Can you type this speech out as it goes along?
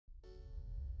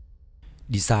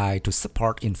Designed to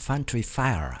support infantry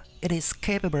fire, it is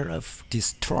capable of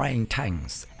destroying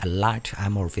tanks and light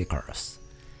armor vehicles.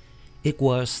 It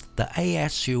was the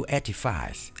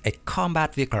ASU-85, a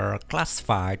combat vehicle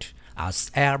classified as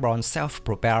Airborne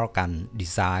Self-Propelled gun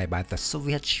designed by the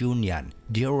Soviet Union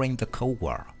during the Cold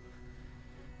War.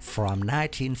 From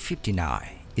 1959,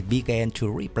 it began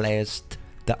to replace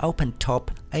the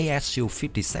open-top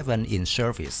ASU-57 in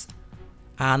service,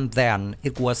 and then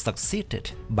it was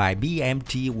succeeded by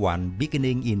BMT-1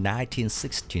 beginning in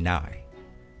 1969.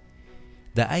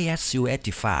 The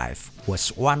ASU-85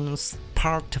 was once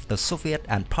part of the Soviet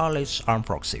and Polish armed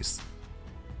forces.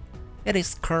 It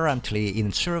is currently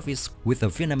in service with the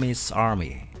Vietnamese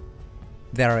army.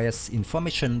 There is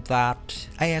information that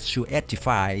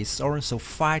ASU-85 is also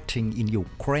fighting in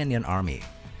Ukrainian army.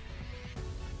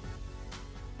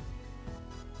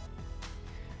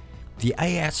 The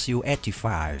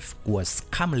ASU-85 was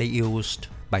commonly used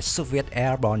by Soviet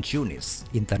airborne units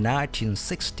in the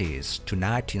 1960s to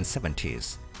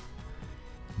 1970s.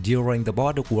 During the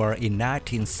border war in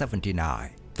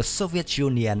 1979, the Soviet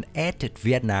Union aided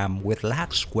Vietnam with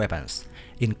large weapons,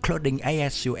 including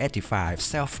ASU-85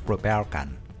 self-propelled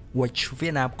gun, which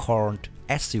Vietnam called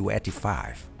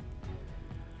ASU-85.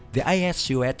 The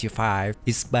ASU-85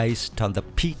 is based on the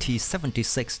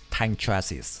PT-76 tank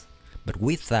chassis, but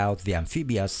without the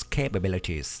amphibious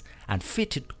capabilities and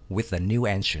fitted with a new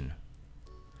engine.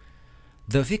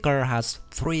 The vehicle has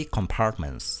 3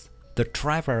 compartments: the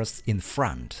drivers in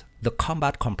front, the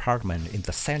combat compartment in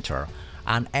the center,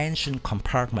 and engine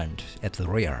compartment at the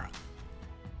rear.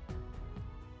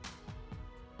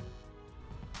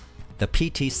 The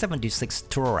PT-76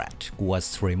 turret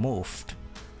was removed.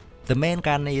 The main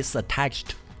gun is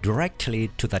attached directly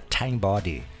to the tank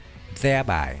body,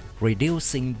 thereby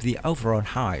reducing the overall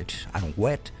height and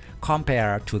weight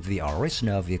compared to the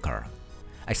original vehicle,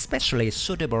 especially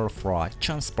suitable for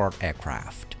transport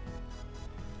aircraft.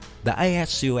 The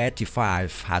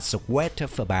ASU-85 has a weight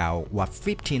of about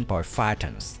 15.5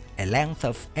 tons, a length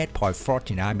of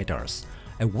 8.49 meters,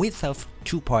 a width of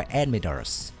 2.8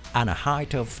 meters, and a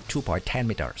height of 2.10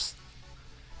 meters.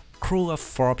 Crew of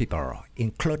 4 people,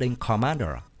 including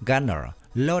commander, gunner,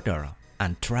 loader,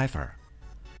 and driver.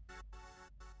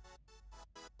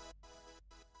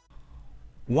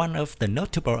 One of the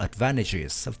notable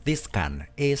advantages of this gun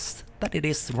is that it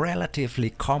is relatively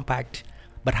compact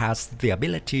but has the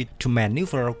ability to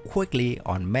maneuver quickly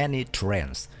on many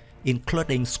terrains,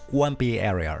 including swampy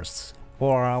areas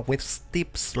or with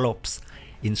steep slopes,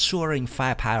 ensuring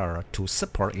firepower to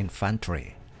support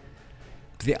infantry.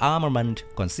 The armament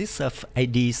consists of a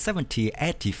D-70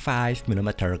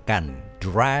 85mm gun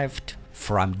derived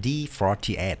from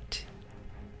D-48.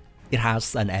 It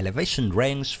has an elevation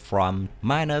range from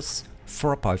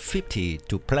 -4.50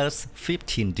 to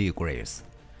 +15 degrees.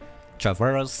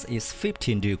 Traverse is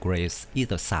 15 degrees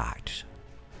either side.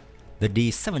 The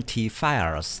D-70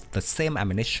 fires the same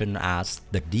ammunition as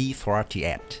the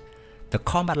D-48. The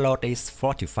combat load is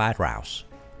 45 rounds.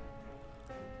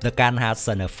 The gun has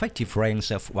an effective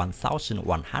range of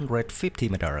 1,150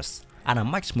 meters and a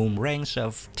maximum range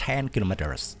of 10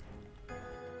 kilometers.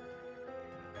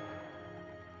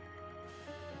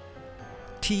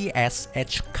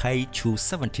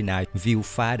 TSHK-279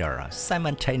 viewfighter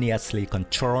simultaneously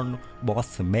control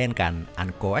both the main gun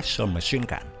and coaxial machine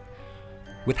gun.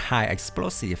 With high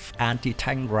explosive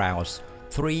anti-tank rounds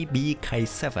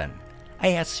 3BK7,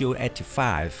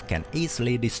 ASU-85 can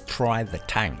easily destroy the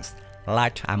tanks,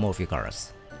 light armor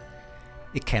vehicles.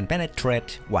 It can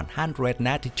penetrate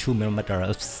 192mm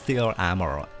of steel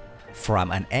armor from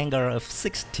an angle of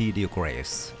 60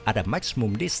 degrees at a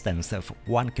maximum distance of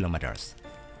 1 kilometer.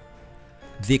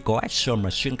 The coaxial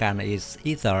machine gun is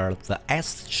either the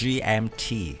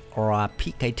SGMT or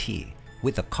PKT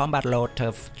with a combat load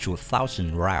of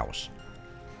 2,000 rounds.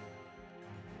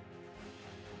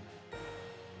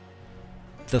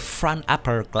 The front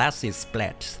upper glass is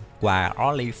split, while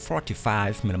only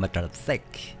 45mm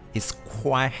thick, is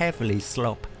quite heavily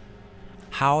sloped.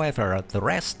 However, the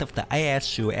rest of the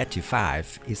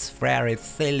ASU-85 is very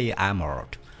thinly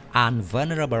armored and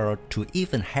vulnerable to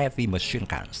even heavy machine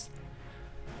guns.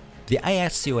 The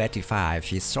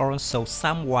ASU-85 is also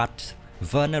somewhat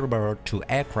vulnerable to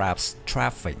aircraft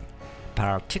strafing,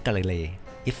 particularly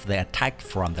if they attack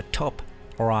from the top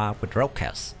or with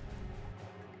rockets.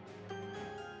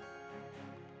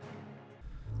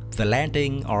 The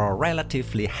landing of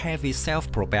relatively heavy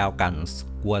self-propelled guns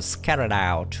was carried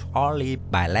out only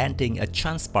by landing a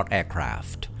transport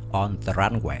aircraft on the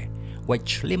runway,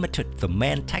 which limited the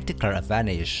main tactical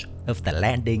advantage of the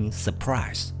landing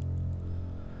surprise.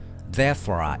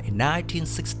 Therefore, in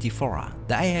 1964,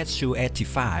 the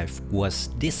ASU-85 was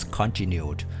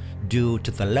discontinued due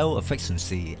to the low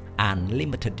efficiency and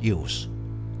limited use.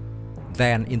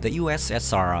 Then in the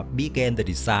USSR began the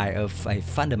design of a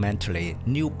fundamentally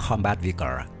new combat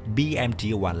vehicle,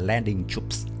 BMT-1 landing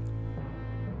troops.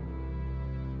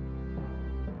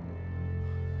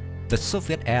 The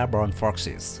Soviet airborne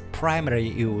forces primarily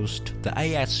used the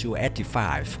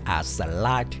ASU-85 as a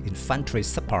light infantry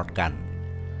support gun.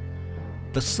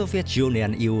 The Soviet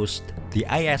Union used the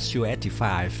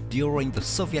ASU-85 during the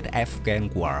Soviet-Afghan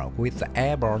War with the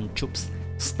airborne troops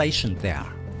stationed there.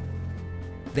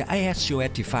 The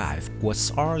ASU-85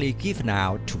 was only given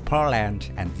out to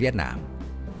Poland and Vietnam.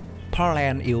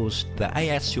 Poland used the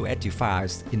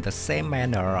ASU-85s in the same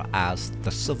manner as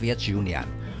the Soviet Union,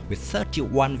 with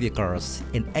 31 vehicles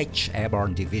in 8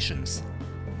 airborne divisions.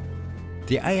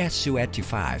 The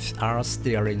ASU-85s are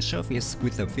still in service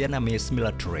with the Vietnamese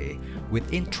military,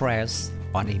 with interest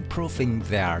on improving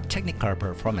their technical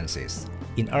performances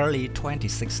in early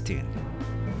 2016.